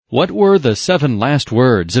What were the 7 last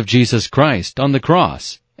words of Jesus Christ on the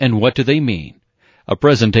cross, and what do they mean? A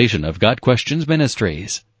presentation of Got Questions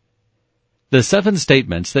Ministries. The 7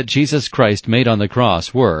 statements that Jesus Christ made on the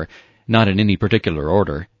cross were, not in any particular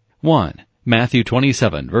order. 1. Matthew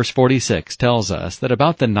 27, verse 46 tells us that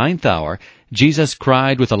about the 9th hour, Jesus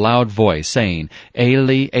cried with a loud voice, saying,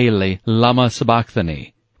 Eli, Eli, lama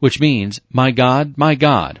sabachthani, which means, my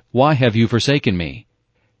God, why have you forsaken me?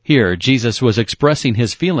 Here, Jesus was expressing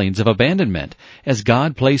his feelings of abandonment as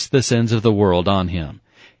God placed the sins of the world on him.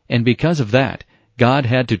 And because of that, God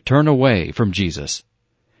had to turn away from Jesus.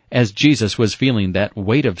 As Jesus was feeling that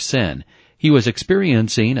weight of sin, he was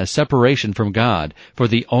experiencing a separation from God for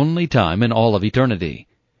the only time in all of eternity.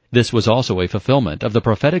 This was also a fulfillment of the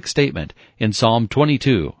prophetic statement in Psalm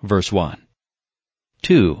 22, verse 1.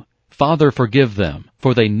 2. Father, forgive them,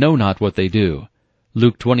 for they know not what they do.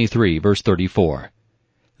 Luke 23, verse 34.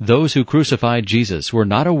 Those who crucified Jesus were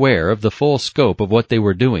not aware of the full scope of what they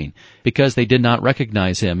were doing because they did not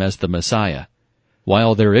recognize him as the Messiah.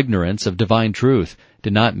 While their ignorance of divine truth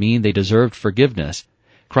did not mean they deserved forgiveness,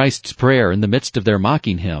 Christ's prayer in the midst of their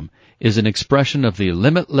mocking him is an expression of the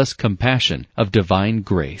limitless compassion of divine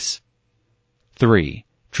grace. 3.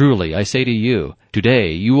 Truly, I say to you,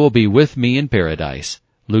 today you will be with me in paradise.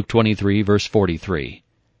 Luke 23, verse 43.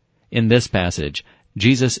 In this passage,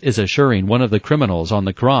 Jesus is assuring one of the criminals on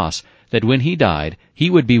the cross that when he died, he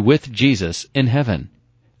would be with Jesus in heaven.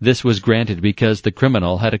 This was granted because the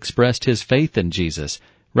criminal had expressed his faith in Jesus,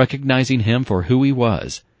 recognizing him for who he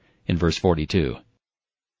was, in verse 42.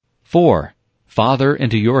 4. Father,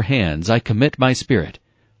 into your hands I commit my spirit.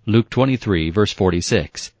 Luke 23, verse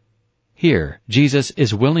 46. Here, Jesus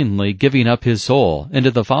is willingly giving up his soul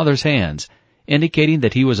into the Father's hands, indicating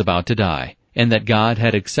that he was about to die, and that God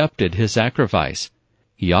had accepted his sacrifice.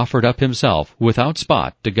 He offered up himself without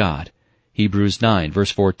spot to God. Hebrews 9,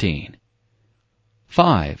 verse 14.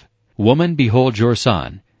 5. Woman, behold your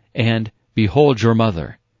son, and behold your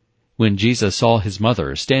mother. When Jesus saw his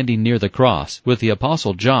mother standing near the cross with the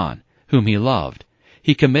Apostle John, whom he loved,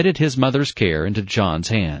 he committed his mother's care into John's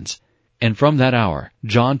hands. And from that hour,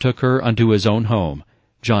 John took her unto his own home.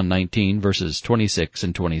 John 19, verses 26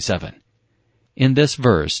 and 27. In this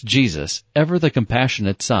verse, Jesus, ever the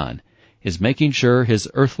compassionate Son, is making sure his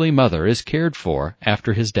earthly mother is cared for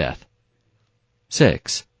after his death.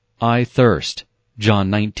 6. I thirst.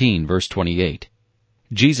 John 19, verse 28.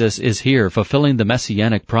 Jesus is here fulfilling the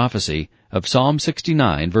messianic prophecy of Psalm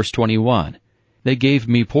 69, verse 21. They gave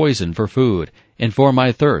me poison for food, and for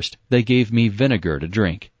my thirst they gave me vinegar to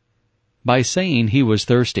drink. By saying he was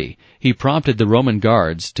thirsty, he prompted the Roman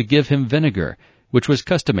guards to give him vinegar, which was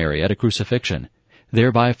customary at a crucifixion,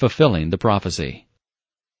 thereby fulfilling the prophecy.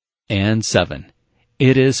 And 7.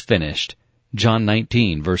 It is finished. John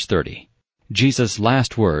 19, verse 30. Jesus'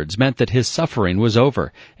 last words meant that his suffering was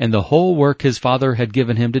over, and the whole work his Father had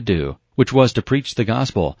given him to do, which was to preach the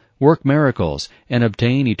gospel, work miracles, and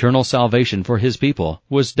obtain eternal salvation for his people,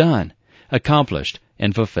 was done, accomplished,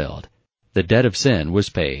 and fulfilled. The debt of sin was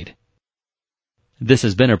paid. This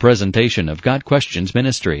has been a presentation of Got Questions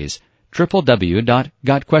Ministries,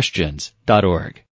 www.gotquestions.org.